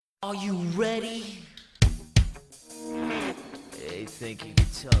Are you ready? You think you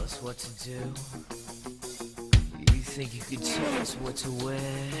could tell us what to do? You think you could tell us what to wear?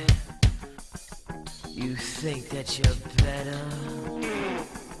 You think that you're better?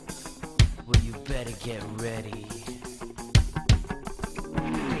 Well, you better get ready.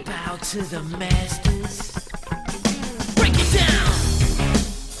 Bow to the masters. Break it down!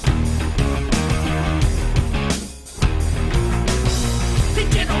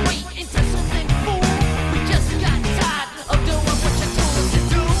 Degenerate into something fool. We just got tired of doing what you told us to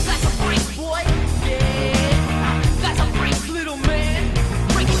do. That's a break, boy. Yeah, that's a break, little man.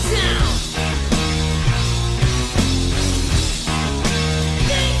 Break it down.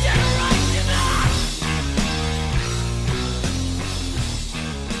 Degeneration up.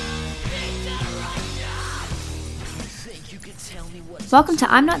 You think you could tell me what? Welcome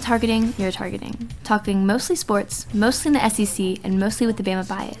to I'm Not Targeting, You're Targeting, talking mostly sports, mostly in the SEC, and mostly with the Bama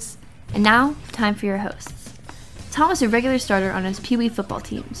bias. And now, time for your hosts. Tom was a regular starter on his Pee Wee football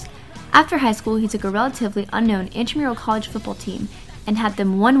teams. After high school, he took a relatively unknown intramural college football team and had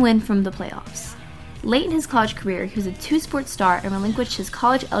them one win from the playoffs. Late in his college career, he was a two-sport star and relinquished his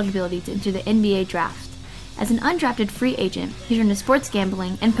college eligibility to enter the NBA draft. As an undrafted free agent, he turned to sports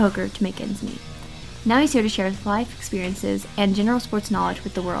gambling and poker to make ends meet. Now he's here to share his life experiences and general sports knowledge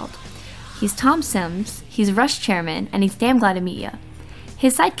with the world. He's Tom Sims, he's Rush chairman, and he's damn glad to meet ya.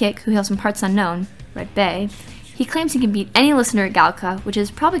 His sidekick, who hails from parts unknown, Red Bay, he claims he can beat any listener at Galca, which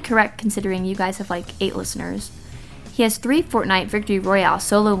is probably correct considering you guys have like 8 listeners. He has 3 Fortnite Victory Royale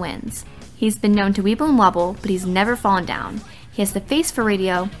solo wins. He's been known to weeble and wobble, but he's never fallen down. He has the face for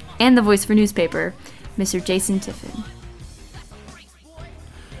radio and the voice for newspaper, Mr. Jason Tiffin.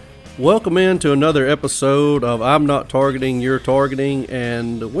 Welcome into another episode of I'm Not Targeting, You're Targeting,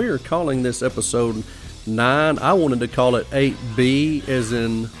 and we're calling this episode 9. I wanted to call it 8B as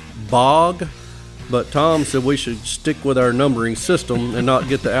in bog, but Tom said we should stick with our numbering system and not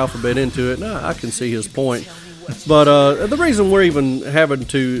get the alphabet into it. Now, I can see his point. But the reason we're even having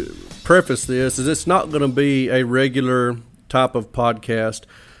to preface this is it's not going to be a regular type of podcast.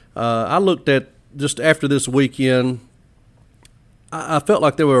 I looked at, just after this weekend, I felt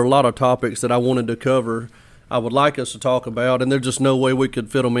like there were a lot of topics that I wanted to cover, I would like us to talk about, and there's just no way we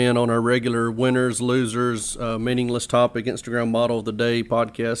could fit them in on our regular winners, losers, meaningless topic, Instagram model of the day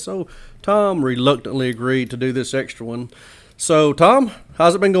podcast. So Tom reluctantly agreed to do this extra one. So Tom,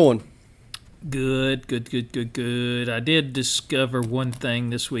 how's it been going? Good. I did discover one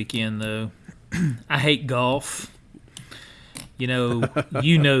thing this weekend, though. I hate golf. You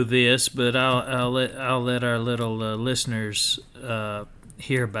know this, but I'll let our little listeners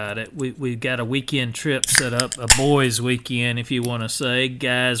hear about it. We've got a weekend trip set up, a boys' weekend, if you want to say,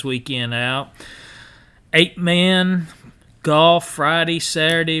 guys' weekend out. 8-man golf Friday,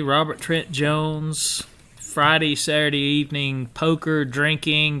 Saturday. Robert Trent Jones. Friday, Saturday evening, poker,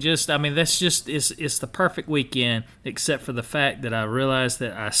 drinking. It's the perfect weekend, except for the fact that I realized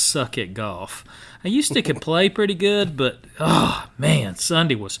that I suck at golf. I used to could play pretty good, but, oh, man,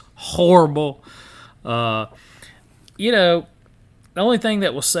 Sunday was horrible. The only thing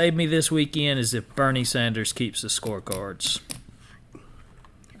that will save me this weekend is if Bernie Sanders keeps the scorecards.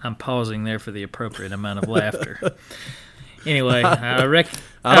 I'm pausing there for the appropriate amount of laughter. Anyway, I reckon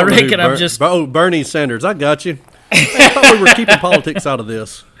I'm just... Bernie Sanders, I got you. I thought we were keeping politics out of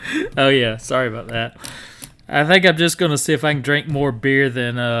this. Oh, yeah, sorry about that. I think I'm just going to see if I can drink more beer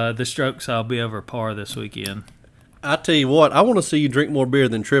than the strokes. I'll be over par this weekend. I tell you what, I want to see you drink more beer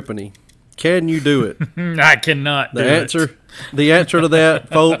than Tripany. Can you do it? I cannot do it. The answer to that,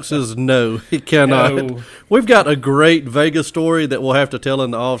 folks, is no. He cannot. No. We've got a great Vegas story that we'll have to tell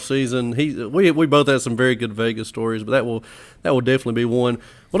in the off season. We both have some very good Vegas stories, but that will definitely be one.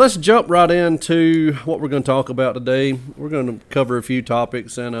 Well, let's jump right into what we're going to talk about today. We're going to cover a few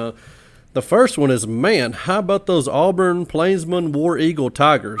topics, and the first one is, man, how about those Auburn Plainsman War Eagle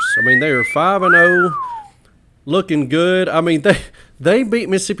Tigers? I mean, they are 5-0, looking good. I mean, they beat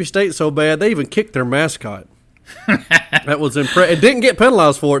Mississippi State so bad they even kicked their mascot. That was impressive. It didn't get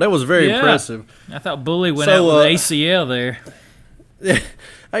penalized for it. That was very impressive. I thought Bully went out with ACL there.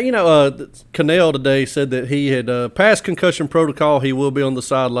 Cannell today said that he had passed concussion protocol. He will be on the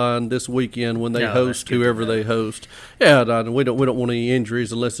sideline this weekend when they host whoever they host. Yeah, we don't want any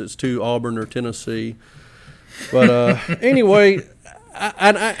injuries unless it's to Auburn or Tennessee. But anyway,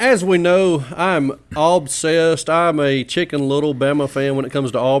 as we know, I'm obsessed. I'm a Chicken Little Bama fan when it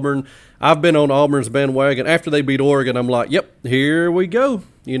comes to Auburn. I've been on Auburn's bandwagon. After they beat Oregon, I'm like, yep, here we go.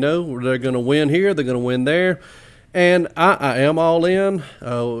 They're going to win here. They're going to win there. And I am all in.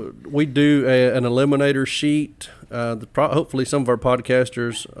 We do an eliminator sheet. Hopefully, some of our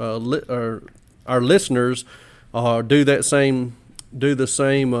podcasters, our listeners, do the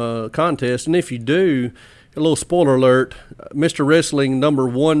same contest. And if you do, a little spoiler alert: Mr. Wrestling number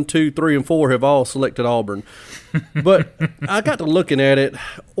 1, 2, 3, and 4 have all selected Auburn. But I got to looking at it.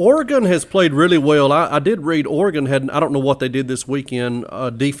 Oregon has played really well. I did read Oregon I don't know what they did this weekend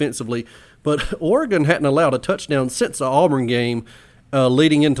defensively, but Oregon hadn't allowed a touchdown since the Auburn game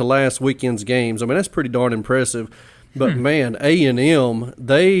leading into last weekend's games. I mean, that's pretty darn impressive. But, man, A&M,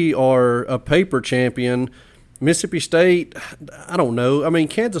 they are a paper champion. Mississippi State, I don't know. I mean,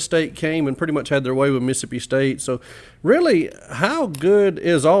 Kansas State came and pretty much had their way with Mississippi State. So, really, how good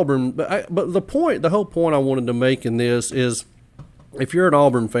is Auburn? But the whole point I wanted to make in this is, if you're an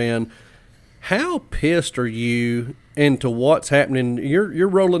Auburn fan, how pissed are you into what's happening? You're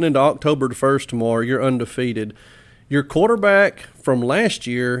rolling into October the 1st tomorrow. You're undefeated. Your quarterback from last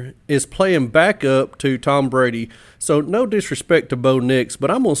year is playing backup to Tom Brady. So no disrespect to Bo Nix,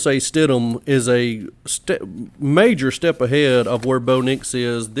 but I'm going to say Stidham is a major step ahead of where Bo Nix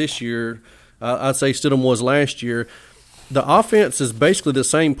is this year. I'd say Stidham was last year. The offense is basically the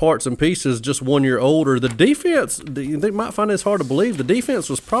same parts and pieces, just 1 year older. The defense, they might find this hard to believe, the defense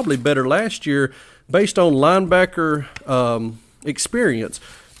was probably better last year based on linebacker experience.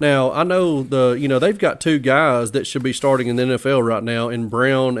 Now, I know they've got 2 guys that should be starting in the NFL right now, in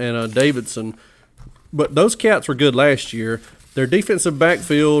Brown and Davidson. But those cats were good last year. Their defensive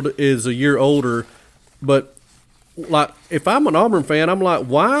backfield is a year older. But, like, if I'm an Auburn fan, I'm like,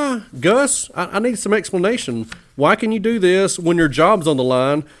 why, Gus? I need some explanation. Why can you do this when your job's on the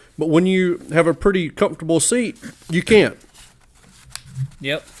line, but when you have a pretty comfortable seat, you can't?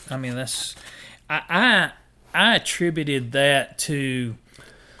 Yep. I mean, that's I attributed that to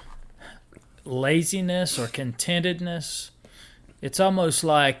laziness or contentedness. It's almost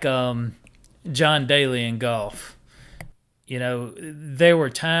like John Daly in golf. You know, there were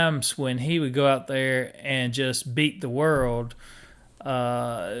times when he would go out there and just beat the world,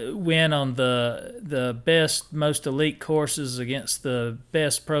 win on the best, most elite courses against the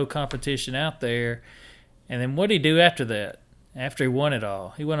best pro competition out there. And then what did he do after that? After he won it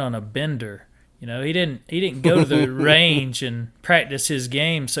all, he went on a bender. You know, he didn't go to the range and practice his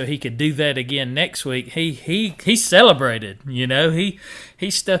game so he could do that again next week. He celebrated. You know, he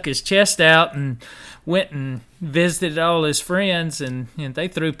stuck his chest out and went and visited all his friends, and they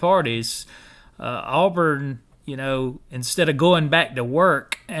threw parties. Auburn, you know, instead of going back to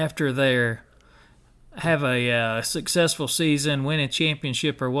work after they have a successful season, win a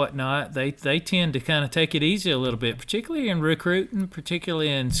championship or whatnot, they tend to kind of take it easy a little bit, particularly in recruiting, particularly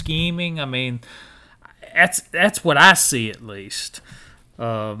in scheming. I mean, that's what I see, at least.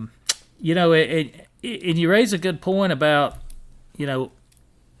 You know, and you raise a good point about, you know,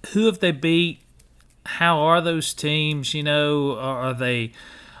 who have they beat? How are those teams? You know, are they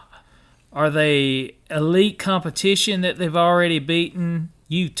elite competition that they've already beaten?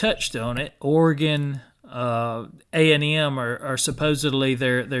 You touched on it. Oregon, A&M are supposedly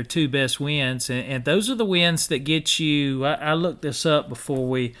their 2 best wins, and those are the wins that get you. I looked this up before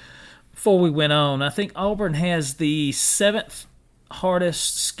we went on. I think Auburn has the 7th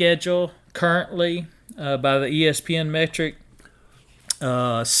hardest schedule currently by the ESPN metric.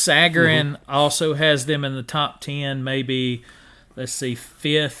 Sagarin also has them in the top 10, maybe. Let's see,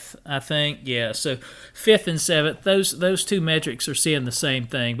 5th, I think. Yeah, so 5th and 7th, those 2 metrics are seeing the same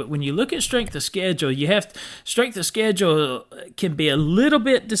thing. But when you look at strength of schedule, strength of schedule can be a little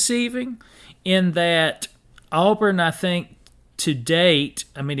bit deceiving in that Auburn, I think, to date,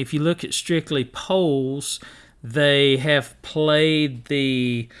 I mean, if you look at strictly polls, they have played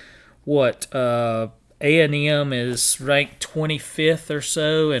A&M is ranked 25th or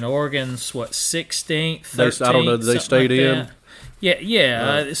so, and Oregon's 16th, 13th. I don't know. They stayed in. That.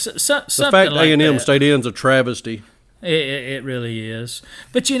 Yeah. Something the fact like A&M that. stayed in is a travesty. It really is.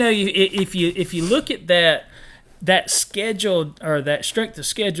 But you know, if you look at that schedule or that strength of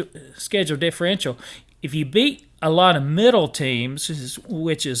schedule differential, if you beat a lot of middle teams,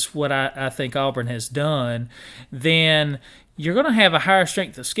 which is what I think Auburn has done, then you're going to have a higher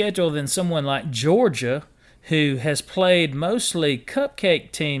strength of schedule than someone like Georgia, who has played mostly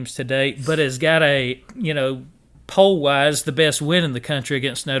cupcake teams to date, but has got poll-wise, the best win in the country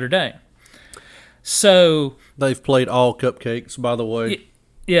against Notre Dame. So they've played all cupcakes, by the way.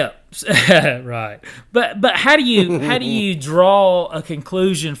 Yeah, right. But how do you draw a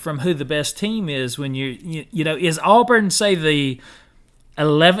conclusion from who the best team is when is Auburn, say, the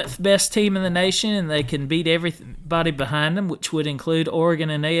 11th best team in the nation and they can beat everybody behind them, which would include Oregon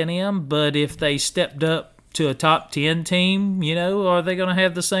and A&M, but if they stepped up to a top 10 team? Are they going to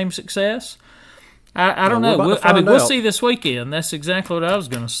have the same success? I don't know. We'll see this weekend. That's exactly what I was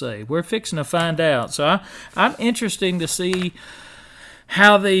going to say. We're fixing to find out. So I'm interested to see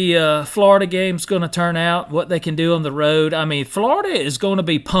how the Florida game's going to turn out, what they can do on the road. I mean, Florida is going to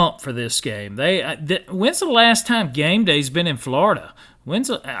be pumped for this game. When's the last time game day's been in Florida?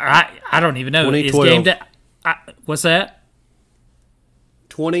 I don't even know. 2012. Is game day? What's that?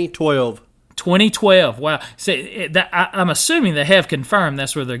 2012. 2012. Wow. I'm assuming they have confirmed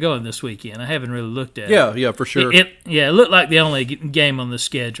that's where they're going this weekend. I haven't really looked at it. Yeah, for sure. It looked like the only game on the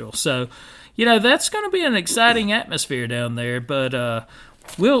schedule. So, that's going to be an exciting atmosphere down there. But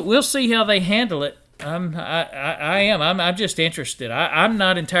we'll see how they handle it. I'm just interested. I'm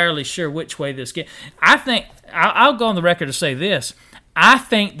not entirely sure which way this game. I think I'll go on the record to say this. I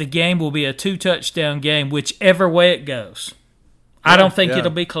think the game will be a 2-touchdown game, whichever way it goes. I don't think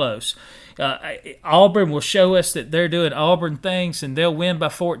it'll be close. Auburn will show us that they're doing Auburn things and they'll win by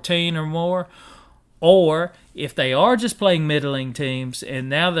 14 or more. Or if they are just playing middling teams and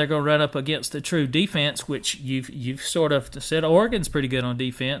now they're going to run up against the true defense, which you've sort of said Oregon's pretty good on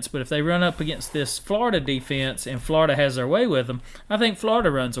defense, but if they run up against this Florida defense and Florida has their way with them, I think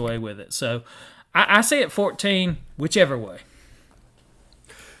Florida runs away with it. So I say it 14, whichever way.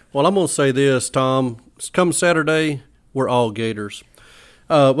 Well, I'm going to say this, Tom. Come Saturday, we're all Gators.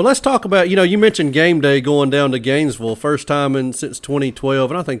 Well, let's talk about, you mentioned game day going down to Gainesville, first time since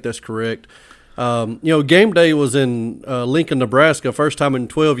 2012, and I think that's correct. Game day was in Lincoln, Nebraska, first time in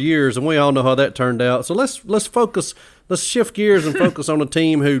 12 years, and we all know how that turned out. So let's shift gears and focus on a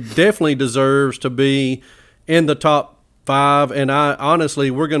team who definitely deserves to be in the top 5, and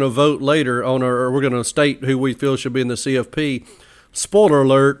we're going to vote later we're going to state who we feel should be in the CFP. Spoiler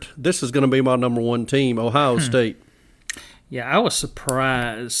alert, this is going to be my number 1 team, Ohio State. Yeah, I was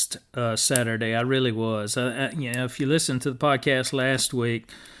surprised Saturday. I really was. If you listened to the podcast last week,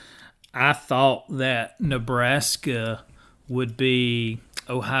 I thought that Nebraska would be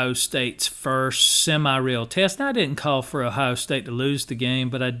Ohio State's first semi-real test. Now, I didn't call for Ohio State to lose the game,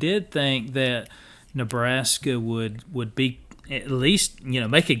 but I did think that Nebraska would be at least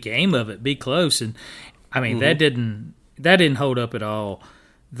make a game of it, be close, and I mean that didn't hold up at all.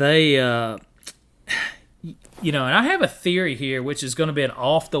 They and I have a theory here, which is going to be an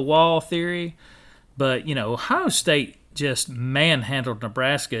off-the-wall theory, but, Ohio State just manhandled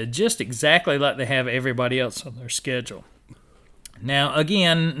Nebraska just exactly like they have everybody else on their schedule. Now,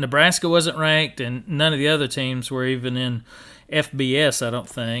 again, Nebraska wasn't ranked, and none of the other teams were even in FBS, I don't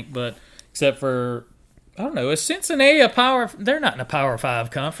think, but except for, I don't know, is Cincinnati they're not in a Power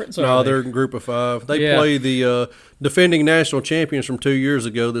 5 conference, are No, they? they're in Group of 5. They play the defending national champions from 2 years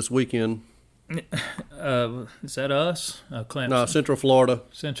ago this weekend. Is that us? Clemson. No, Central Florida.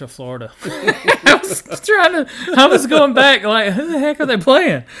 Central Florida. I was going back like, who the heck are they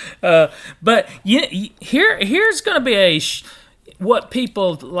playing? But here's going to be what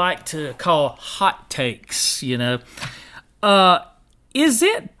people like to call hot takes. Is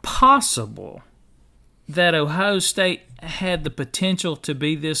it possible that Ohio State had the potential to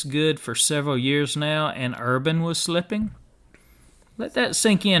be this good for several years now, and Urban was slipping? Let that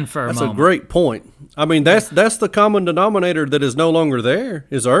sink in for a moment. That's a great point. I mean, that's the common denominator that is no longer there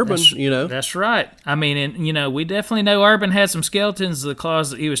is Urban, That's right. I mean, and, we definitely know Urban had some skeletons in the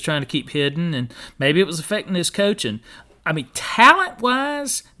closet he was trying to keep hidden, and maybe it was affecting his coaching. I mean,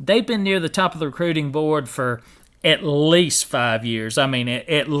 talent-wise, they've been near the top of the recruiting board for at least 5 years. I mean,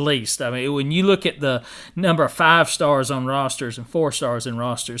 at least. I mean, when you look at the number of 5 stars on rosters and 4 stars in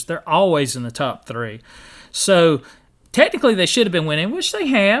rosters, they're always in the top 3. So technically, they should have been winning, which they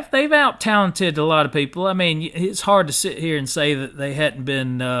have. They've out-talented a lot of people. I mean, it's hard to sit here and say that they hadn't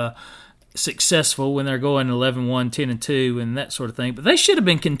been successful when they're going 11-1, 10-2, and that sort of thing. But they should have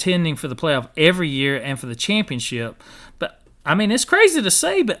been contending for the playoff every year and for the championship. But, I mean, it's crazy to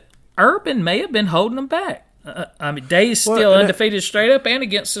say, but Urban may have been holding them back. I mean, Day's still undefeated straight up and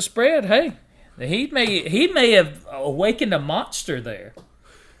against the spread. Hey, he may have awakened a monster there.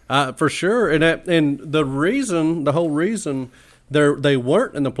 For sure, and the whole reason they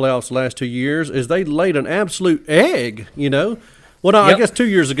weren't in the playoffs the last 2 years is they laid an absolute egg. Well, I guess 2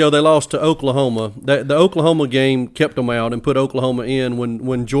 years ago they lost to Oklahoma. The Oklahoma game kept them out and put Oklahoma in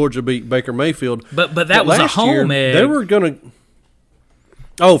when Georgia beat Baker Mayfield. But that was a home egg. They were going to.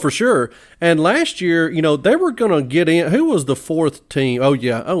 Oh, for sure. And last year, they were going to get in. Who was the 4th team? Oh,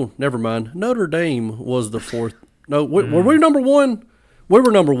 yeah. Oh, never mind. Notre Dame was the 4th. No, were we number 1? We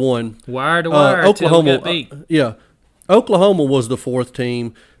were number 1. Wire to wire. Oklahoma. Got beat. Yeah. Oklahoma was the 4th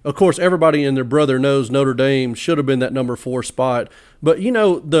team. Of course, everybody and their brother knows Notre Dame should have been that number 4 spot. But,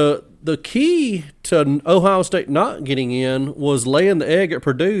 the key to Ohio State not getting in was laying the egg at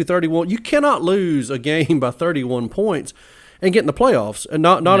Purdue 31. You cannot lose a game by 31 points and get in the playoffs. And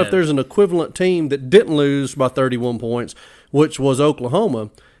not No. if there's an equivalent team that didn't lose by 31 points, which was Oklahoma.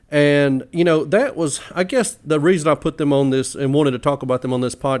 And, that was, I guess, the reason I put them on this and wanted to talk about them on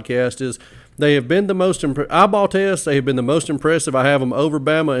this podcast is they have been the most eyeball test. They have been the most impressive. I have them over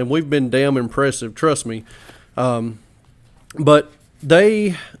Bama, and we've been damn impressive, trust me. But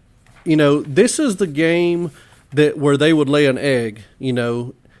they, this is the game where they would lay an egg,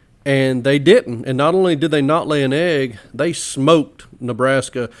 and they didn't. And not only did they not lay an egg, they smoked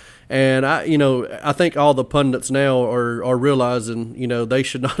Nebraska. And I think all the pundits now are realizing, they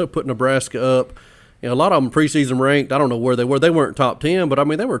should not have put Nebraska up. A lot of them preseason ranked. I don't know where they were. They weren't top 10, but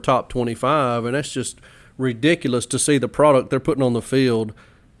they were top 25, and that's just ridiculous to see the product they're putting on the field.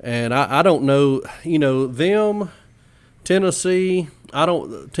 And I don't know, them, Tennessee,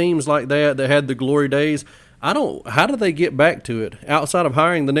 teams like that had the glory days. How do they get back to it outside of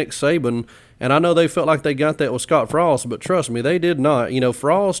hiring the next Saban? And I know they felt like they got that with Scott Frost, but trust me, they did not.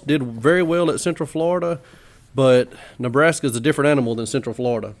 Frost did very well at Central Florida, but Nebraska's a different animal than Central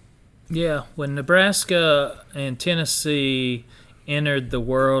Florida. Yeah, when Nebraska and Tennessee entered the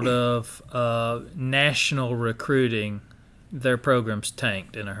world of national recruiting, their programs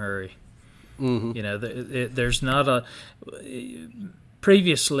tanked in a hurry. Mm-hmm. There's not a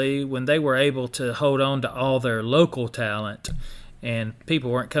previously when they were able to hold on to all their local talent and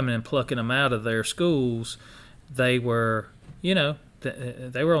people weren't coming and plucking them out of their schools, they were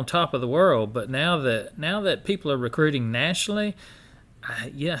they were on top of the world. But now that people are recruiting nationally,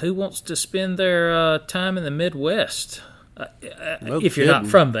 who wants to spend their time in the Midwest if you're not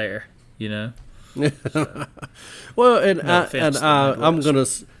from there, Well,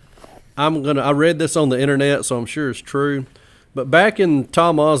 I read this on the internet, so I'm sure it's true. But back in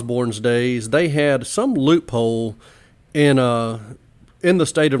Tom Osborne's days, they had some loophole in the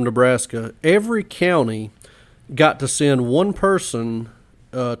state of Nebraska. Every county got to send one person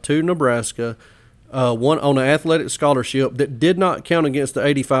to Nebraska, one on an athletic scholarship that did not count against the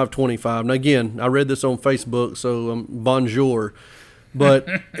 85-25. Now, again, I read this on Facebook, so bonjour. But,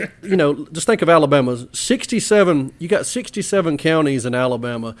 just think of Alabama. 67. You got 67 counties in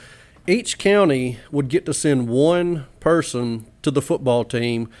Alabama. Each county would get to send one person to the football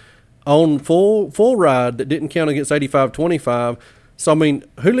team on full ride that didn't count against 85-25. So,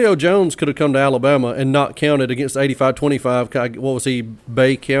 Julio Jones could have come to Alabama and not counted against 85-25. What was he,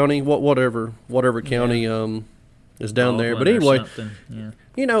 Bay County? Whatever county is down there. But anyway,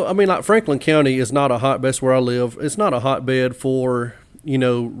 like Franklin County is not a hotbed. That's where I live. It's not a hotbed for,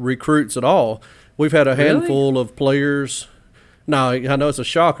 recruits at all. We've had a handful of players. Now, I know it's a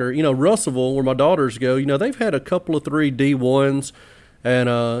shocker. Russellville, where my daughters go, they've had a couple of 3 D1s.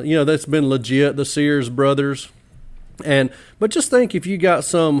 And, that's been legit, the Sears brothers. But just think if you got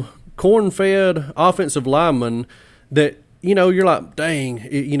some corn-fed offensive lineman that, you're like, dang,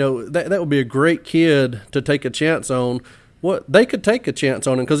 that would be a great kid to take a chance on. What they could take a chance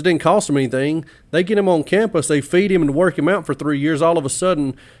on him because it didn't cost them anything. They get him on campus, they feed him and work him out for 3 years. All of a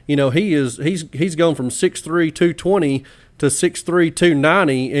sudden, he's gone from 6'3", 220 to 6'3",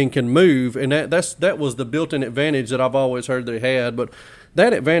 290 and can move. And that was the built-in advantage that I've always heard they had. But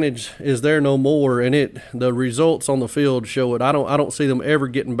that advantage is there no more, and the results on the field show it. I don't see them ever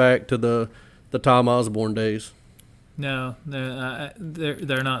getting back to the Tom Osborne days. No,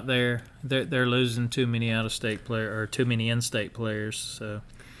 they're not there. They're losing too many out-of-state players or too many in-state players. So,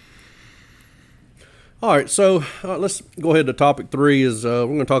 all right. So let's go ahead to topic 3. Is we're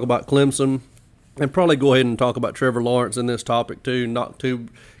going to talk about Clemson, and probably go ahead and talk about Trevor Lawrence in this topic too.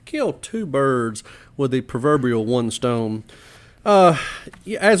 Kill 2 birds with the proverbial 1 stone.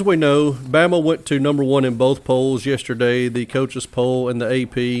 As we know, Bama went to number 1 in both polls yesterday, the coaches poll and the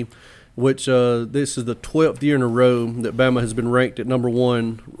AP, which this is the 12th year in a row that Bama has been ranked at number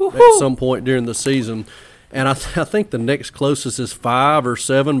 1 at some point during the season. And I think the next closest is 5 or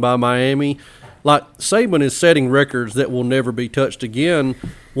 7 by Miami. Like, Saban is setting records that will never be touched again.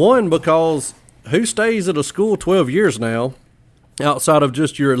 One, because who stays at a school 12 years now outside of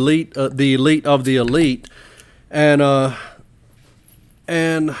just your elite, the elite of the elite? But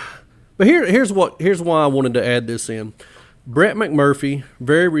here's why I wanted to add this in. Brett McMurphy,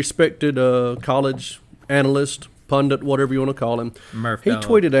 very respected college analyst, pundit, whatever you want to call him. He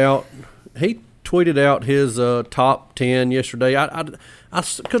tweeted out his top 10 yesterday. I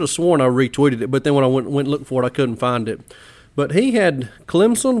could have sworn I retweeted it, but then when I went and looked for it, I couldn't find it. But he had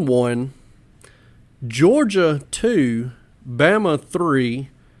Clemson 1, Georgia 2, Bama 3.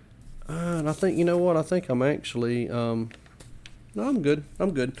 And I think, you know what? I think I'm actually no, I'm good.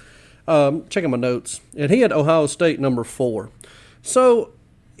 Checking my notes. And he had Ohio State number 4. So,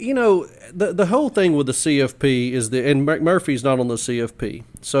 you know, the whole thing with the CFP is and McMurphy's not on the CFP.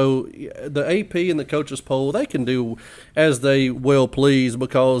 So the AP and the coaches poll, they can do as they well please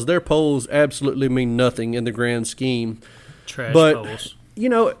because their polls absolutely mean nothing in the grand scheme. Trash But, polls. you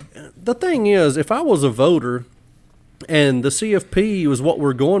know, the thing is, if I was a voter and the CFP was what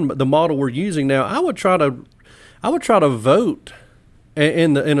we're going, the model we're using now, I would try to vote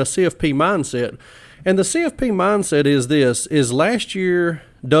in a CFP mindset. And the CFP mindset is this: is last year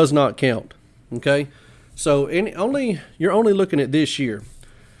does not count. Okay, so you're only looking at this year.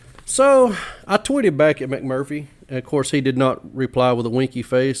 So I tweeted back at McMurphy. And of course, he did not reply with a winky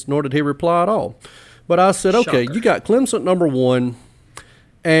face, nor did he reply at all. But I said, okay, Shocker. you got Clemson at number 1,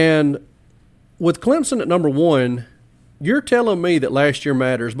 and with Clemson at number 1, you're telling me that last year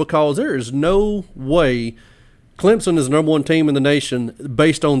matters because there is no way Clemson is the number 1 team in the nation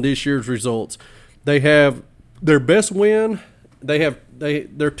based on this year's results. They have their best win.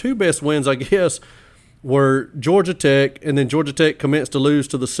 Their 2 best wins, I guess, were Georgia Tech, and then Georgia Tech commenced to lose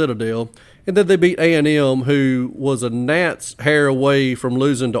to the Citadel, and then they beat A&M, who was a gnat's hair away from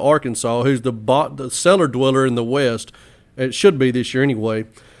losing to Arkansas, who's the cellar dweller in the West. It should be this year anyway.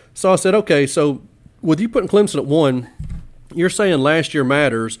 So I said, okay, so with you putting Clemson at 1, you're saying last year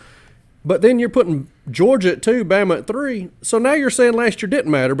matters, but then you're putting Georgia at 2, Bama at 3. So now you're saying last year didn't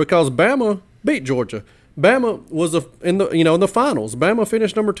matter because Bama beat Georgia. Bama was in the finals. Bama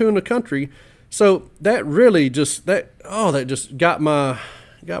finished number 2 in the country. So that really just that just got my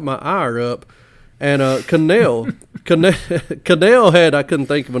ire up. And Cannell had, I couldn't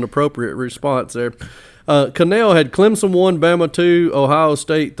think of an appropriate response there. Cannell had Clemson 1, Bama 2, Ohio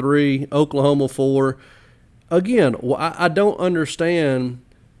State 3, Oklahoma 4. Again, I don't understand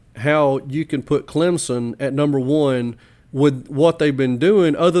how you can put Clemson at number 1 with what they've been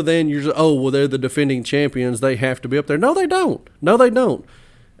doing, other than you're just, they're the defending champions, they have to be up there. No, they don't.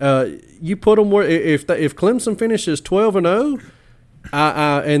 You put them where if Clemson finishes 12-0,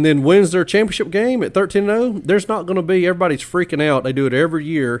 and then wins their championship game at 13-0, there's not going to be everybody's freaking out. They do it every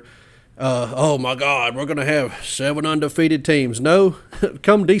year. Oh my God, we're going to have 7 undefeated teams. No,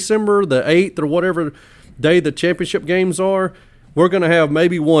 come December the 8th or whatever day the championship games are, we're going to have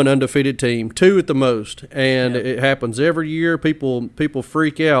maybe 1 undefeated team, 2 at the most, and It happens every year. People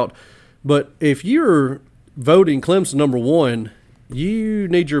freak out. But if you're voting Clemson number 1, you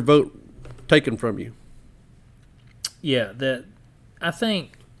need your vote taken from you. Yeah, I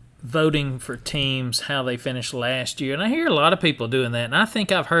think voting for teams, how they finished last year, and I hear a lot of people doing that, and I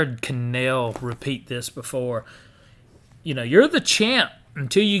think I've heard Cannell repeat this before. You know, you're the champ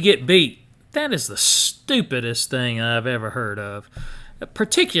until you get beat. That is the stupidest thing I've ever heard of,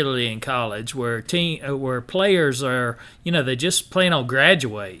 particularly in college where players are, they just plain on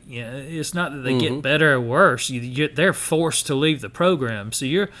graduate. It's not that they get better or worse. They're forced to leave the program. So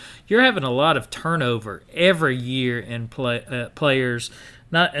you're having a lot of turnover every year in players,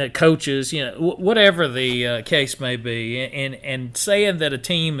 not coaches, whatever the case may be. And saying that a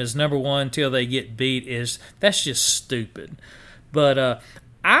team is number 1 till they get beat that's just stupid. But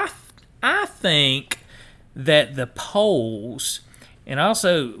I think that the polls, and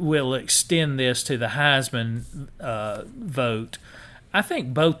also we'll extend this to the Heisman vote, I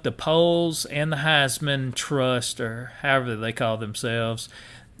think both the polls and the Heisman Trust, or however they call themselves,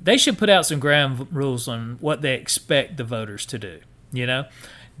 they should put out some ground rules on what they expect the voters to do.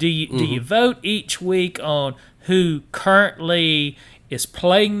 Do you vote each week on who currently is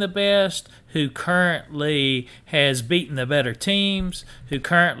playing the best, who currently has beaten the better teams, who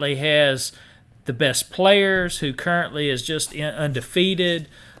currently has the best players, who currently is just undefeated?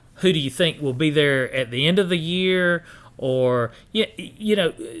 Who do you think will be there at the end of the year? Or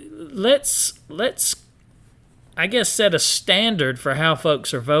let's I guess set a standard for how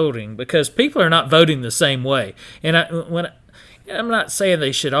folks are voting, because people are not voting the same way. And I'm not saying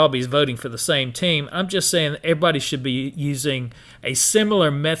they should all be voting for the same team. I'm just saying everybody should be using a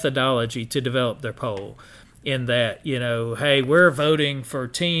similar methodology to develop their poll, in that, hey, we're voting for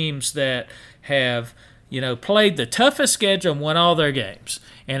teams that have, played the toughest schedule and won all their games.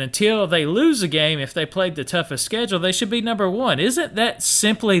 And until they lose a game, if they played the toughest schedule, they should be number 1. Isn't that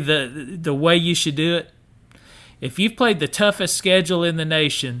simply the way you should do it? If you've played the toughest schedule in the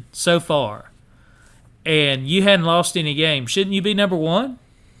nation so far, and you hadn't lost any games, shouldn't you be number 1?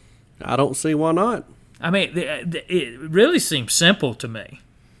 I don't see why not. I mean, it really seems simple to me.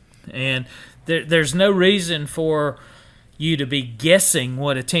 And there's no reason for, you to be guessing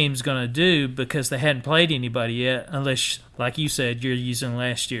what a team's going to do because they hadn't played anybody yet, unless, like you said, you're using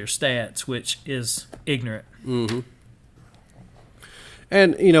last year's stats, which is ignorant. Mm-hmm.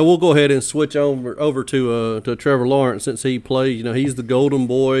 And, we'll go ahead and switch over to Trevor Lawrence since he played. He's the golden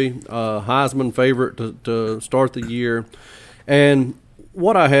boy, Heisman favorite to start the year. And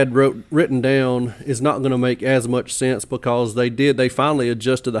what I had written down is not going to make as much sense because they finally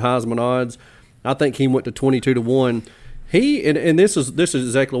adjusted the Heisman odds. I think he went to 22-1. And this is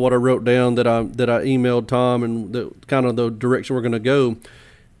exactly what I wrote down that I emailed Tom and kind of the direction we're going to go.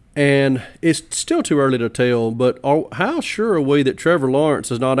 And it's still too early to tell, but how sure are we that Trevor Lawrence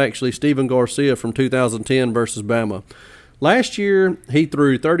is not actually Steven Garcia from 2010 versus Bama? Last year, he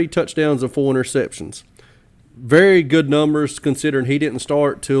threw 30 touchdowns and 4 interceptions. Very good numbers considering he didn't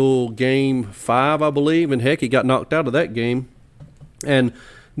start till game 5, I believe, and heck, he got knocked out of that game. And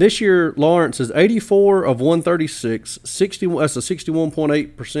this year, Lawrence is 84 of 136, that's a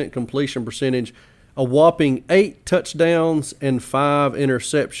 61.8% completion percentage, a whopping 8 touchdowns and 5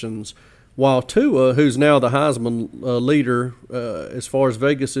 interceptions, while Tua, who's now the Heisman leader as far as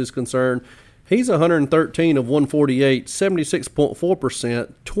Vegas is concerned, he's 113 of 148,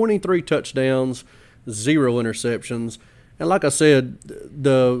 76.4%, 23 touchdowns, 0 interceptions. And like I said,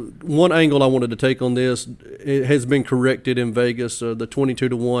 the one angle I wanted to take on this, it has been corrected in Vegas, the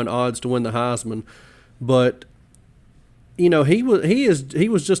 22-1 odds to win the Heisman. But he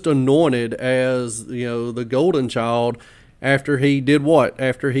was just anointed as the golden child after he did what?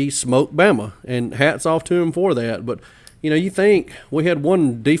 After he smoked Bama, and hats off to him for that. But you think we had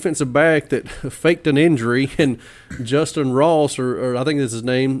one defensive back that faked an injury, and Justin Ross, or I think that's his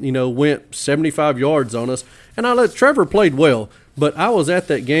name, went 75 yards on us. And Trevor played well, but I was at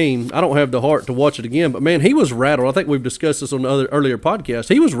that game. I don't have the heart to watch it again, but man, he was rattled. I think we've discussed this on the earlier podcast.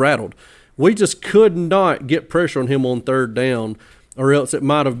 He was rattled. We just could not get pressure on him on third down, or else it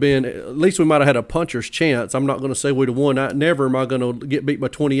might have been, at least we might have had a puncher's chance. I'm not going to say we'd have won. Never am I going to get beat by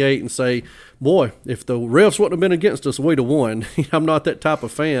 28 and say, boy, if the refs wouldn't have been against us, we'd have won. I'm not that type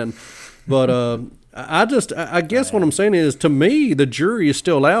of fan. But I guess what I'm saying is, to me, the jury is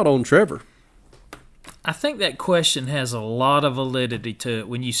still out on Trevor. I think that question has a lot of validity to it.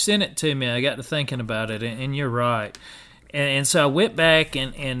 When you sent it to me, I got to thinking about it, and you're right. And so I went back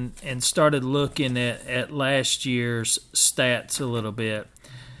and started looking at last year's stats a little bit.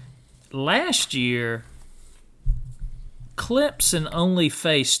 Last year, Clemson only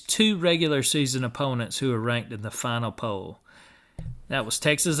faced 2 regular season opponents who were ranked in the final poll. That was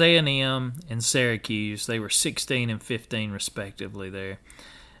Texas A&M and Syracuse. They were 16 and 15 respectively there.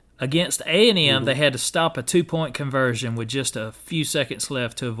 Against A&M, they had to stop a 2-point conversion with just a few seconds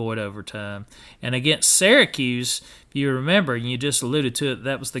left to avoid overtime. And against Syracuse, if you remember, and you just alluded to it,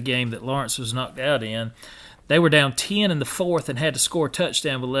 that was the game that Lawrence was knocked out in. They were down 10 in the fourth and had to score a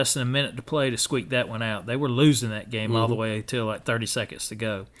touchdown with less than a minute to play to squeak that one out. They were losing that game all the way until like 30 seconds to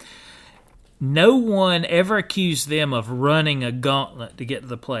go. No one ever accused them of running a gauntlet to get to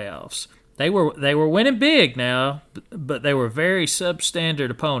the playoffs. They were winning big now, but they were very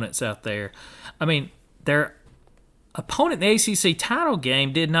substandard opponents out there. I mean, their opponent in the ACC title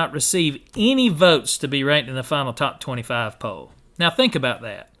game did not receive any votes to be ranked in the final top 25 poll. Now think about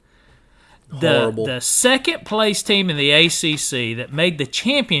that. The second place team in the ACC that made the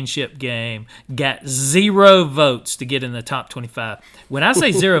championship game got 0 votes to get in the top 25. When I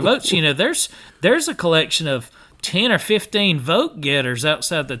say 0 votes, there's a collection of 10 or 15 vote getters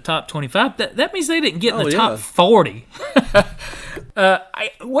outside the top 25. That means they didn't get in the top 40.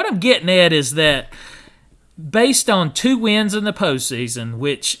 What I'm getting at is that based on 2 wins in the postseason,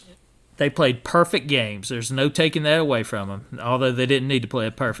 which they played perfect games, there's no taking that away from them, although they didn't need to play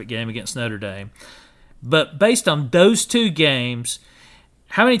a perfect game against Notre Dame. But based on those 2 games,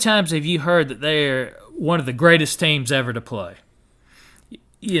 how many times have you heard that they're one of the greatest teams ever to play?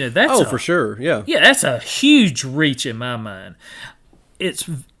 That's for sure, yeah. Yeah, that's a huge reach in my mind. It's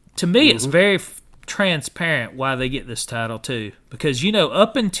very transparent why they get this title too, because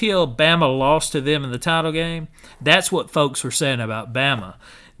up until Bama lost to them in the title game, that's what folks were saying about Bama.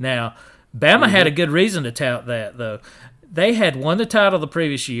 Now, Bama had a good reason to tout that though. They had won the title the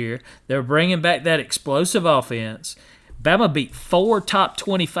previous year. They were bringing back that explosive offense. Bama beat 4 top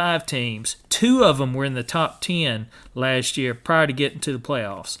 25 teams. 2 of them were in the top 10 last year prior to getting to the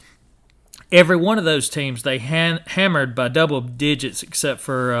playoffs. Every one of those teams they hammered by double digits except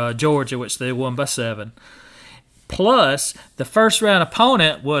for Georgia, which they won by 7. Plus, the first-round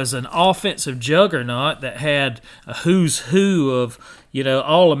opponent was an offensive juggernaut that had a who's who of,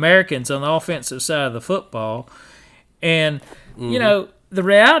 All-Americans on the offensive side of the football. And, the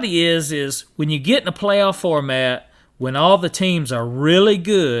reality is when you get in a playoff format when all the teams are really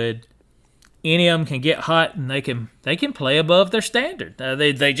good, any of them can get hot and they can play above their standard.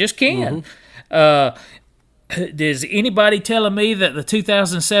 They just can. Is anybody telling me that the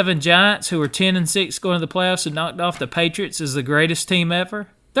 2007 Giants, who were 10-6 going to the playoffs and knocked off the Patriots, is the greatest team ever?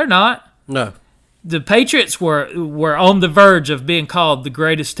 They're not. No. The Patriots were on the verge of being called the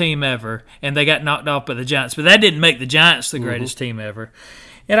greatest team ever, and they got knocked off by the Giants. But that didn't make the Giants the greatest team ever.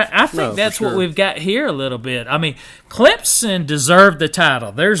 And I think that's what we've got here a little bit. I mean, Clemson deserved the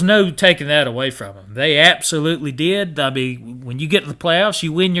title. There's no taking that away from them. They absolutely did. I mean, when you get to the playoffs,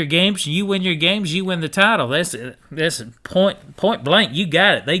 you win your games. You win your games, you win the title. That's point blank. You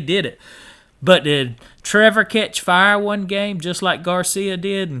got it. They did it. But did Trevor catch fire one game just like Garcia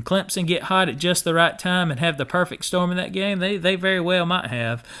did, and Clemson get hot at just the right time and have the perfect storm in that game? They very well might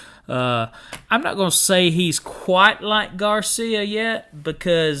have. I'm not going to say he's quite like Garcia yet,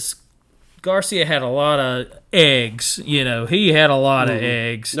 because Garcia had a lot of eggs. He had a lot of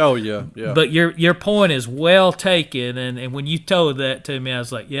eggs. Oh, yeah. But your point is well taken, and when you told that to me, I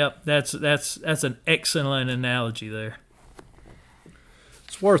was like, yep, that's an excellent analogy there.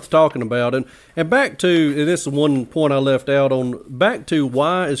 It's worth talking about. And back to, and this is one point I left out on, back to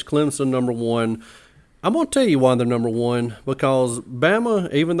why is Clemson number one? I'm going to tell you why they're number one, because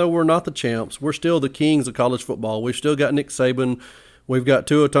Bama, even though we're not the champs, we're still the kings of college football. We've still got Nick Saban. We've got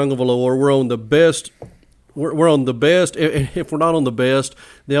Tua Tagovailoa. We're on the best. We're on the best. If we're not on the best,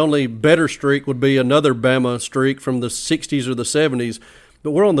 the only better streak would be another Bama streak from the 60s or the 70s.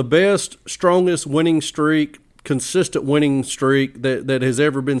 But we're on the best, strongest winning streak, consistent winning streak that has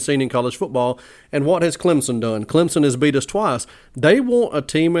ever been seen in college football. And what has Clemson done? Clemson has beat us twice. They want a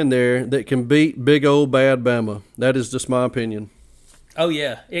team in there that can beat big old bad Bama. That is just my opinion. Oh,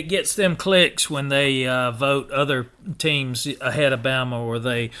 yeah. It gets them clicks when they vote other teams ahead of Bama, or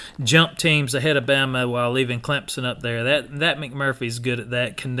they jump teams ahead of Bama while leaving Clemson up there. That McMurphy's good at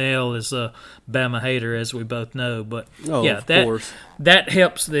that. Cannell is a Bama hater, as we both know. But, of course. That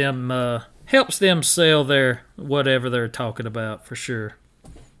helps them sell their whatever they're talking about, for sure.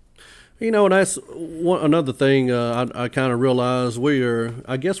 And that's another thing I kind of realize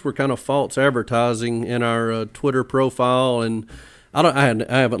I guess we're kind of false advertising in our Twitter profile, and I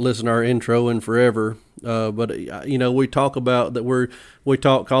haven't listened to our intro in forever, but we talk about that we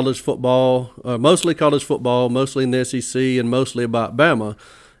talk college football, mostly in the SEC, and mostly about Bama.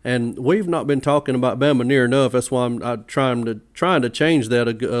 And we've not been talking about Bama near enough. That's why I'm trying to change that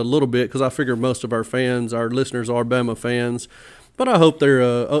a little bit, because I figure most of our listeners are Bama fans. But I hope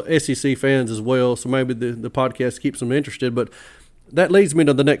they're SEC fans as well, so maybe the podcast keeps them interested. But that leads me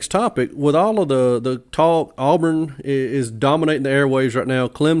to the next topic. With all of the talk, Auburn is dominating the airwaves right now.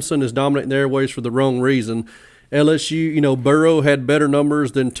 Clemson is dominating the airwaves for the wrong reason. LSU, Burrow had better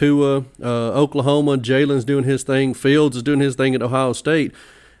numbers than Tua. Oklahoma, Jalen's doing his thing. Fields is doing his thing at Ohio State.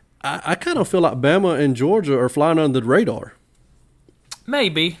 I kind of feel like Bama and Georgia are flying under the radar.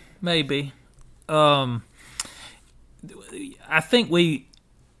 Maybe. I think we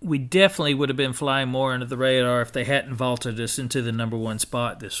definitely would have been flying more under the radar if they hadn't vaulted us into the number one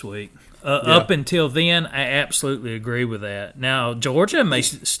spot this week. Up until then, I absolutely agree with that. Now, Georgia may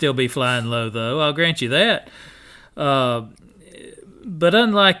still be flying low, though. I'll grant you that. But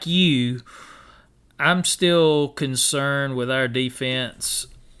unlike you, I'm still concerned with our defense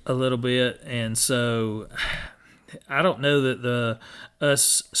a little bit, and so I don't know that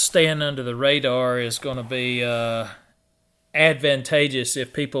us staying under the radar is going to be advantageous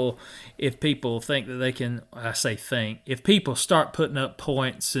if people think that they can. If people start putting up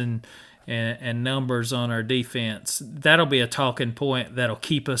points and numbers on our defense, that'll be a talking point that'll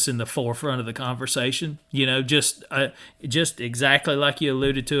keep us in the forefront of the conversation. Just exactly like you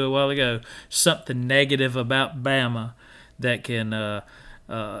alluded to a while ago, something negative about Bama that can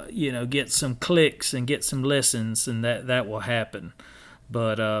get some clicks and get some listens, and that will happen.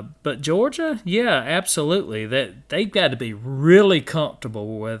 But Georgia, yeah, absolutely. That they've got to be really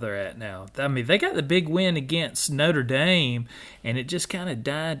comfortable where they're at now. I mean, they got the big win against Notre Dame, and it just kind of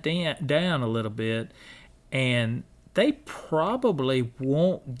died down a little bit. And they probably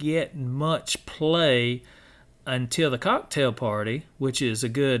won't get much play until the cocktail party, which is a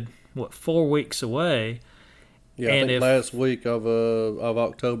good 4 weeks away. Yeah, I think last week of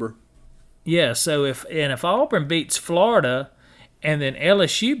October. Yeah, so if Auburn beats Florida, and then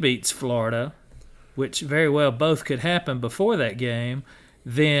LSU beats Florida, which very well both could happen before that game,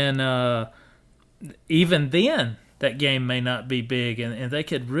 then even then that game may not be big, and they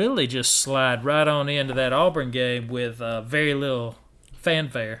could really just slide right on into that Auburn game with very little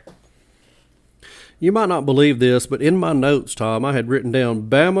fanfare. You might not believe this, but in my notes, Tom, I had written down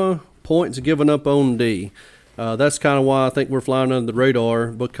Bama points given up on D. That's kind of why I think we're flying under the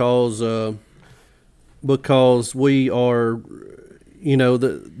radar because we are,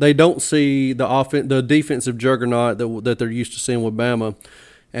 they don't see the defensive juggernaut that they're used to seeing with Bama.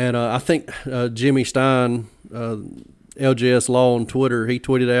 And I think Jimmy Stein, LJS Law on Twitter, he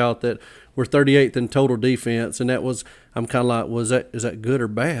tweeted out that we're 38th in total defense, and I'm kind of like, is that good or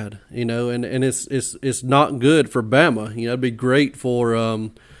bad? And it's not good for Bama. It'd be great for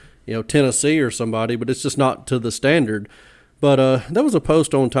Tennessee or somebody, but it's just not to the standard. But there was a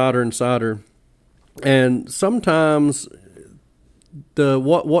post on Tighter Insider, and sometimes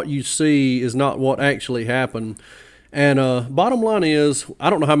what you see is not what actually happened. And bottom line is, I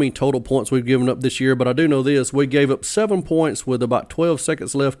don't know how many total points we've given up this year, but I do know this. We gave up 7 points with about 12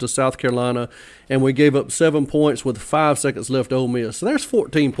 seconds left to South Carolina, and we gave up 7 points with 5 seconds left to Ole Miss. So there's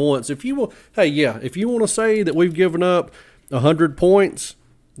 14 points. If you want to say that we've given up 100 points,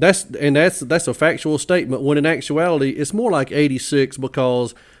 that's a factual statement, when in actuality it's more like 86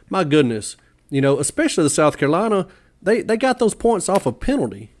 because, my goodness, especially the South Carolina, They got those points off a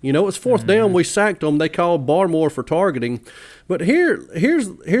penalty. It's fourth down. We sacked them. They called Barmore for targeting. But here's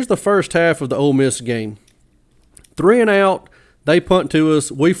the first half of the Ole Miss game. 3 and out. They punt to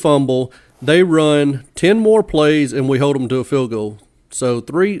us. We fumble. They run 10 more plays, and we hold them to a field goal. So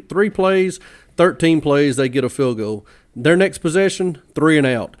three plays, 13 plays, they get a field goal. Their next possession, 3 and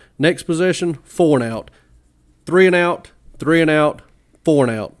out. Next possession, 4 and out. 3 and out, 3 and out, 4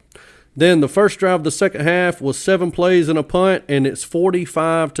 and out. Then the first drive of the second half was 7 plays and a punt, and it's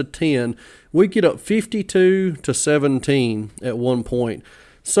 45-10. We get up 52-17 at one point.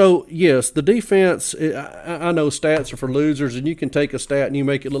 So, yes, the defense, I know stats are for losers, and you can take a stat and you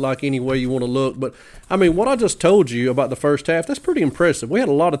make it look like any way you want to look. But, what I just told you about the first half, that's pretty impressive. We had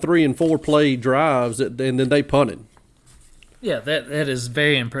a lot of 3 and 4 play drives, and then they punted. Yeah, that is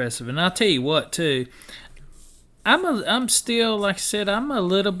very impressive. And I'll tell you what, too. I'm still, like I said, I'm a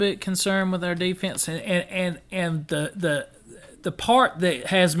little bit concerned with our defense, and the part that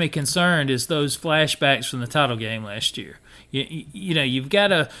has me concerned is those flashbacks from the title game last year. You've got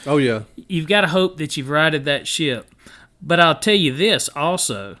to you've got to hope that you've righted that ship. But I'll tell you this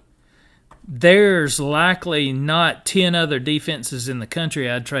also, there's likely not 10 other defenses in the country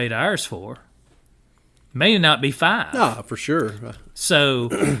I'd trade ours for. May not be 5. Nah, for sure. So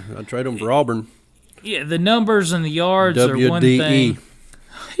I'd trade them for Auburn. Yeah, the numbers and the yards are one WDE.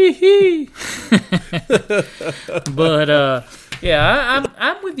 thing. But I'm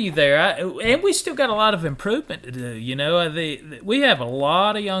with you there. And we still got a lot of improvement to do. We have a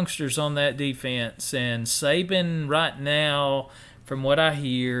lot of youngsters on that defense, and Saban right now, from what I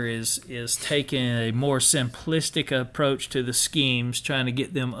hear, is taking a more simplistic approach to the schemes, trying to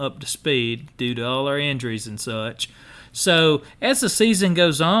get them up to speed due to all our injuries and such. So as the season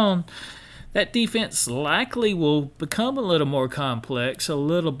goes on, that defense likely will become a little more complex, a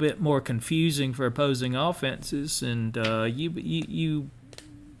little bit more confusing for opposing offenses, and you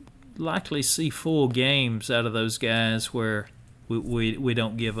likely see full games out of those guys where we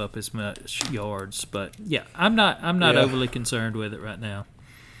don't give up as much yards. But yeah, I'm not overly concerned with it right now.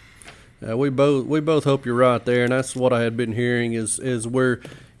 We both hope you're right there, and that's what I had been hearing is where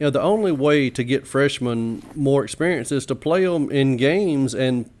the only way to get freshmen more experience is to play them in games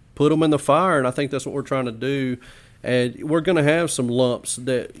and put them in the fire, and I think that's what we're trying to do. And we're going to have some lumps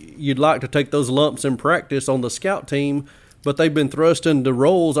that you'd like to take those lumps in practice on the scout team, but they've been thrust into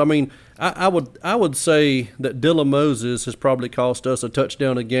roles. I would say that Dylan Moses has probably cost us a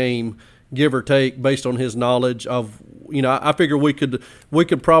touchdown a game, give or take, based on his knowledge of. I figure we could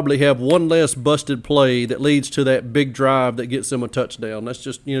probably have one less busted play that leads to that big drive that gets them a touchdown. That's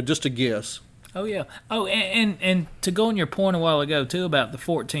just just a guess. Oh, yeah. Oh, and to go on your point a while ago, too, about the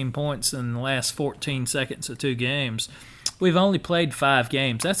 14 points in the last 14 seconds of 2 games, we've only played 5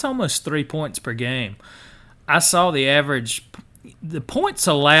 games. That's almost 3 points per game. I saw the average. The points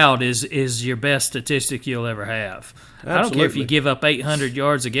allowed is your best statistic you'll ever have. Absolutely. I don't care if you give up 800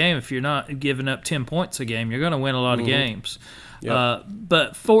 yards a game. If you're not giving up 10 points a game, you're going to win a lot of games. Yep.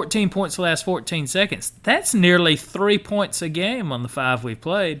 But 14 points the last 14 seconds, that's nearly 3 points a game on the 5 we've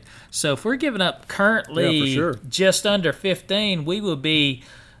played. So if we're giving up currently just under 15, we will be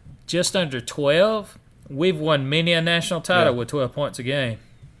just under 12. We've won many a national title with 12 points a game.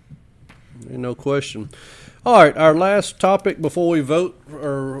 No question. All right, our last topic before we vote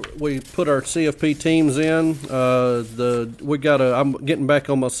or we put our CFP teams in. I'm getting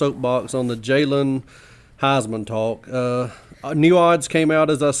back on my soapbox on the Jalen Heisman talk. New odds came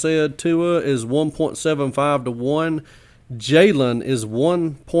out, as I said. Tua is 1.75 to 1. Jalen is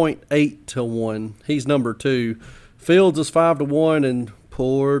 1.8 to 1. He's number 2. Fields is 5 to 1, and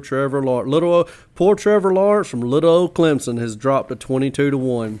Poor Trevor Lawrence. Poor Trevor Lawrence from little old Clemson has dropped to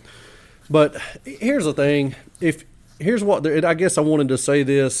 22-1. But here's the thing. I guess I wanted to say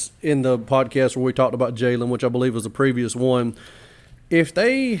this in the podcast where we talked about Jalen, which I believe was the previous one. If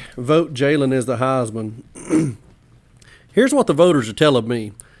they vote Jalen as the Heisman, here's what the voters are telling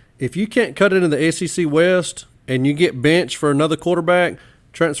me. If you can't cut it in the SEC West and you get benched for another quarterback,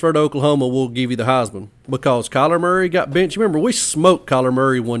 transfer to Oklahoma, we'll give you the Heisman. Because Kyler Murray got benched. Remember, we smoked Kyler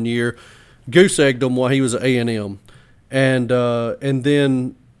Murray one year, goose-egged him while he was at A&M. And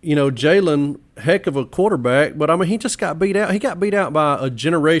then, Jalen, heck of a quarterback, but, he just got beat out. He got beat out by a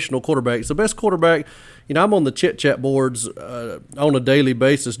generational quarterback. It's the best quarterback. I'm on the chit-chat boards on a daily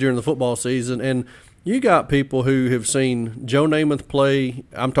basis during the football season, and you got people who have seen Joe Namath play.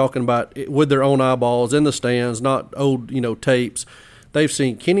 I'm talking about with their own eyeballs in the stands, not old, tapes. They've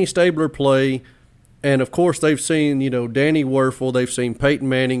seen Kenny Stabler play, and, of course, they've seen, Danny Werfel. They've seen Peyton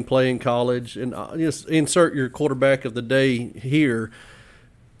Manning play in college, and just insert your quarterback of the day here.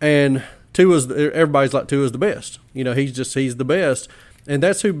 And everybody's like Tua's the best. He's the best. And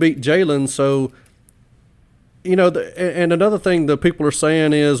that's who beat Jalen. So, and another thing that people are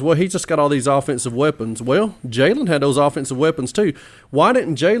saying is, well, he's just got all these offensive weapons. Well, Jalen had those offensive weapons too. Why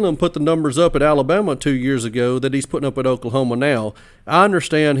didn't Jalen put the numbers up at Alabama 2 years ago that he's putting up at Oklahoma now? I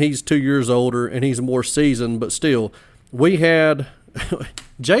understand he's 2 years older and he's more seasoned, but still, Jalen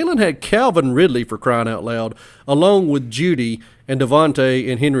had Calvin Ridley, for crying out loud, along with Judy and Devontae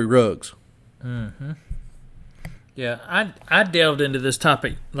and Henry Ruggs. Mm-hmm. Yeah, I delved into this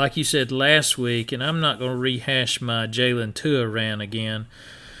topic, like you said, last week, and I'm not going to rehash my Jalen Tua rant again,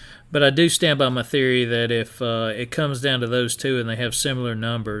 but I do stand by my theory that if it comes down to those two and they have similar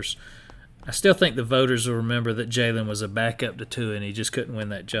numbers, I still think the voters will remember that Jalen was a backup to Tua and he just couldn't win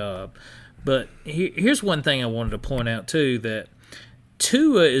that job. But here's one thing I wanted to point out, too, that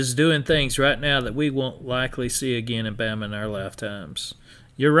Tua is doing things right now that we won't likely see again in Bama in our lifetimes.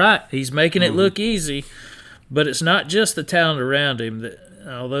 You're right. He's making it look easy. But it's not just the talent around him,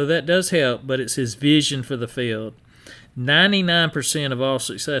 although that does help, but it's his vision for the field. 99% of all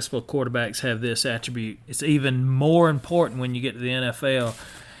successful quarterbacks have this attribute. It's even more important when you get to the NFL.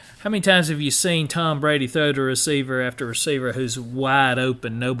 How many times have you seen Tom Brady throw to receiver after receiver who's wide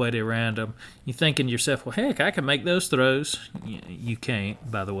open, nobody around him? You're thinking to yourself, well, heck, I can make those throws. You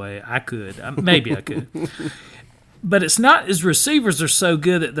can't, by the way. I could. Maybe I could. But it's not his receivers are so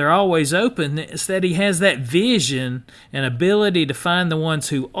good that they're always open. It's that he has that vision and ability to find the ones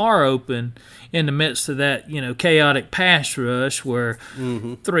who are open in the midst of that, chaotic pass rush where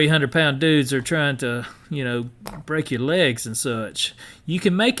 300-pound dudes are trying to, break your legs and such. You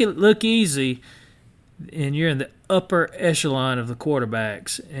can make it look easy, and you're in the upper echelon of the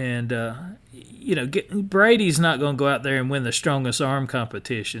quarterbacks. And, Brady's not going to go out there and win the strongest arm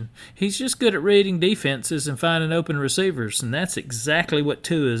competition. He's just good at reading defenses and finding open receivers, and that's exactly what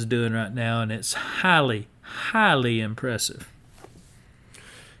Tua is doing right now, and it's highly, highly impressive.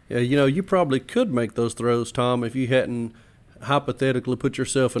 Yeah, you probably could make those throws, Tom, if you hadn't hypothetically put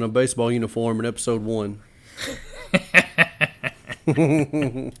yourself in a baseball uniform in episode 1.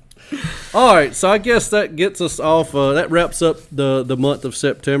 All right, so I guess that gets us off. That wraps up the month of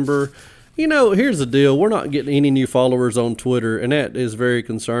September. Here's the deal. We're not getting any new followers on Twitter, and that is very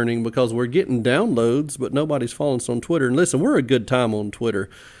concerning because we're getting downloads, but nobody's following us on Twitter. And listen, we're a good time on Twitter.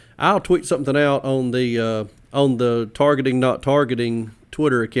 I'll tweet something out on the Targeting Not Targeting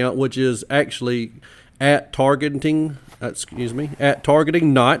Twitter account, which is actually at Targeting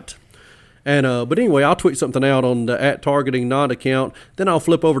Not. And but anyway, I'll tweet something out on the at Targeting Not account. Then I'll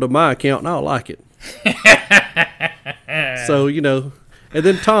flip over to my account and I'll like it. So and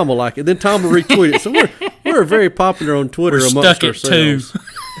then Tom will like it. Then Tom will retweet it. So we're very popular on Twitter amongst ourselves.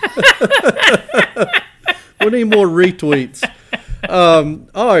 We need more retweets.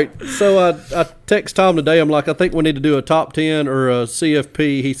 All right. So I text Tom today. I'm like, I think we need to do a top 10 or a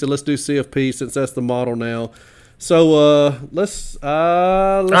CFP. He said, let's do CFP since that's the model now. So let's.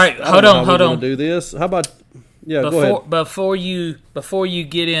 All right. Hold on. Do this. How about? Yeah. Go ahead. Before you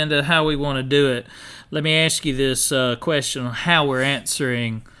get into how we want to do it, let me ask you this question on how we're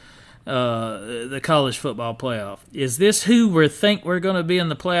answering the college football playoff. Is this who we think we're going to be in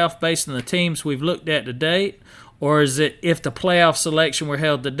the playoff based on the teams we've looked at to date? Or is it if the playoff selection were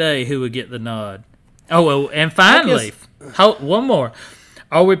held today, who would get the nod? Oh, well, and finally, one more.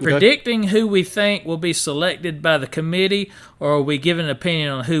 Are we predicting who we think will be selected by the committee, or are we giving an opinion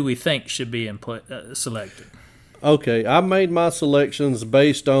on who we think should be selected? Okay, I made my selections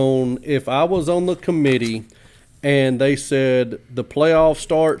based on if I was on the committee and they said the playoff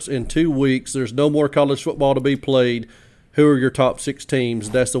starts in 2 weeks, there's no more college football to be played, who are your top 6 teams.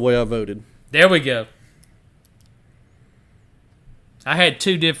 That's the way I voted. There we go. I had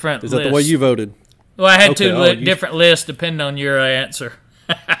 2 different Is lists. that the way you voted? Well, I had Okay, 2 different lists depending on your answer.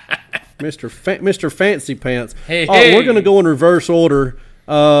 Mr. Fancy Pants. Hey, All right, we're hey. going to go in reverse order.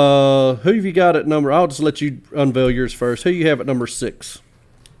 Who have you got at number? I'll just let you unveil yours first. Who you have at number 6?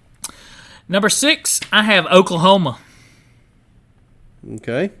 Number 6, I have Oklahoma.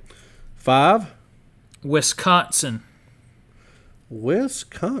 Okay. 5. Wisconsin.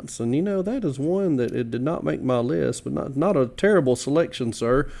 Wisconsin. You know, that is one that it did not make my list, but not a terrible selection,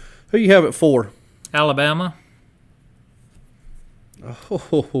 sir. Who you have at 4? Alabama.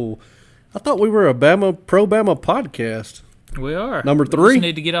 Oh, I thought we were a pro-Bama podcast. We are. Number We 3? just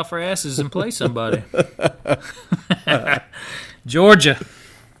need to get off our asses and play somebody. Georgia.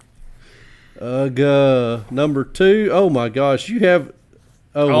 Number 2. Oh my gosh, you have.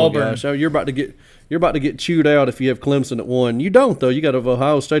 Oh Auburn. my gosh, you're about to get chewed out if you have Clemson at 1. You don't though. You got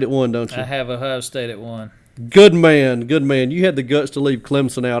Ohio State at 1, don't you? I have Ohio State at 1. Good man. You had the guts to leave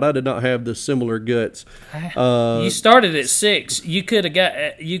Clemson out. I did not have the similar guts. You started at 6. You could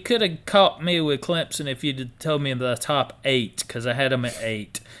have caught me with Clemson if you'd told me the top 8 because I had them at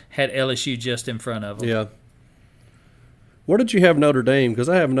 8. Had LSU just in front of them. Yeah. Where did you have Notre Dame? Because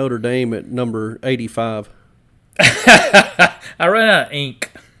I have Notre Dame at number 85. I ran out of ink.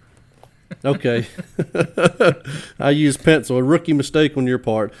 Okay. I used pencil. A rookie mistake on your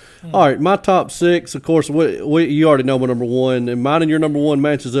part. All right, my top 6, of course, you already know my number 1, and mine and your number 1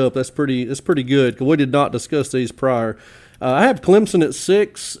 matches up. That's pretty good because we did not discuss these prior. I have Clemson at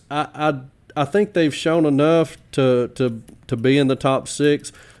 6. I think they've shown enough to be in the top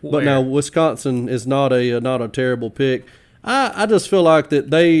 6, but Where? now Wisconsin is not a terrible pick. I just feel like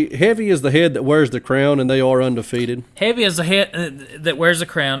that heavy is the head that wears the crown, and they are undefeated. Heavy as the head that wears the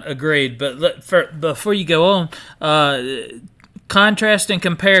crown. Agreed. But before you go on, contrast and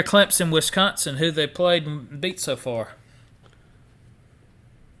compare Clemson, Wisconsin, who they played and beat so far.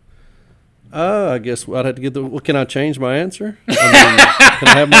 I guess I'd have to get the. Well, can I change my answer? I mean, can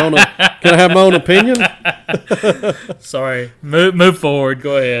I have my own opinion? Sorry. Move forward.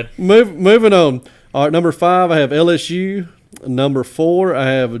 Go ahead. Moving on. All right, number 5, I have LSU. Number 4, I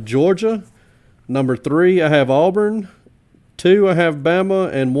have Georgia. Number 3, I have Auburn. 2, I have Bama,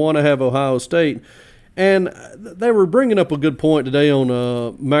 and 1, I have Ohio State. And they were bringing up a good point today on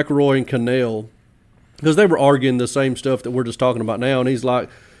McElroy and Cannell because they were arguing the same stuff that we're just talking about now. And he's like,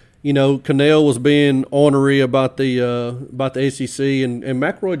 you know, Cannell was being ornery about the ACC, and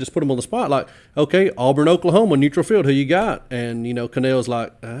McElroy just put him on the spot. Like, okay, Auburn, Oklahoma, neutral field, who you got? And, you know, Cannell's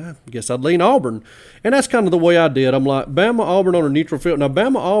like, I guess I'd lean Auburn. And that's kind of the way I did. I'm like, Bama, Auburn on a neutral field. Now,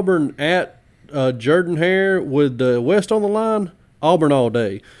 Bama, Auburn at Jordan-Hare with the West on the line, Auburn all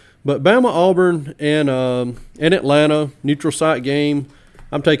day. But Bama, Auburn, and in Atlanta, neutral site game,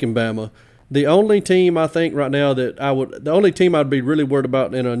 I'm taking Bama. The only team I think right now the only team I'd be really worried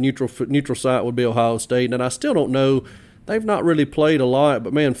about in a neutral site would be Ohio State, and I still don't know. They've not really played a lot,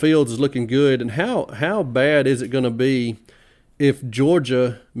 but man, Fields is looking good. And how bad is it going to be if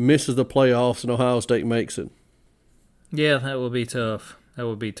Georgia misses the playoffs and Ohio State makes it? Yeah, that would be tough.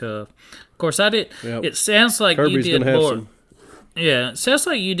 Of course, I did. Yep. It sounds like Kirby's you did gonna have more. some. Yeah, it sounds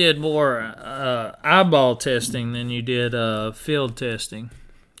like you did more eyeball testing than you did field testing.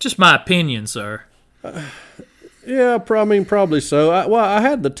 Just my opinion, sir. Yeah, probably so. I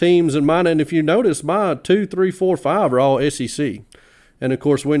had the teams in mind, and if you notice, my 2, 3, 4, 5 are all SEC, and of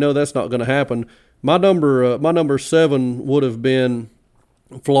course we know that's not going to happen. My number 7 would have been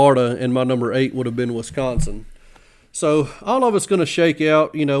Florida, and my number 8 would have been Wisconsin. So all of it's going to shake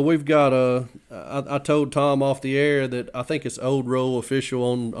out. You know, we've got I told Tom off the air that I think it's Old Row Official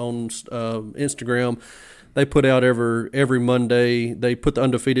on Instagram. They put out every Monday. They put the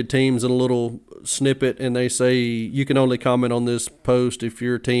undefeated teams in a little snippet, and they say you can only comment on this post if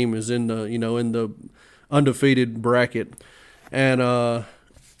your team is in the undefeated bracket. And of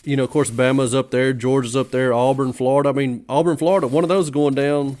course, Bama's up there, Georgia's up there, Auburn, Florida. I mean, Auburn, Florida. One of those is going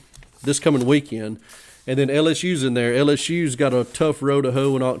down this coming weekend, and then LSU's in there. LSU's got a tough road to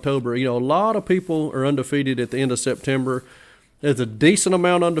hoe in October. You know, a lot of people are undefeated at the end of September. There's a decent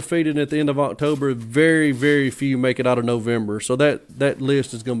amount undefeated at the end of October. Very, very few make it out of November. So that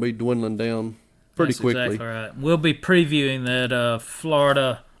list is going to be dwindling down pretty quickly. That's exactly right. We'll be previewing that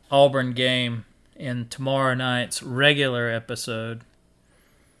Florida-Auburn game in tomorrow night's regular episode.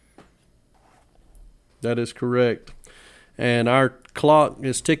 That is correct. And our clock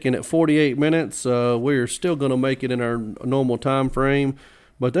is ticking at 48 minutes. We are still going to make it in our normal time frame.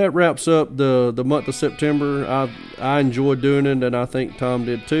 But that wraps up the month of September. I enjoyed doing it, and I think Tom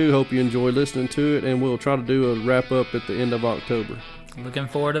did too. Hope you enjoyed listening to it, and we'll try to do a wrap up at the end of October. Looking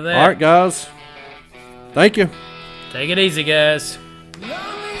forward to that. All right, guys. Thank you. Take it easy, guys.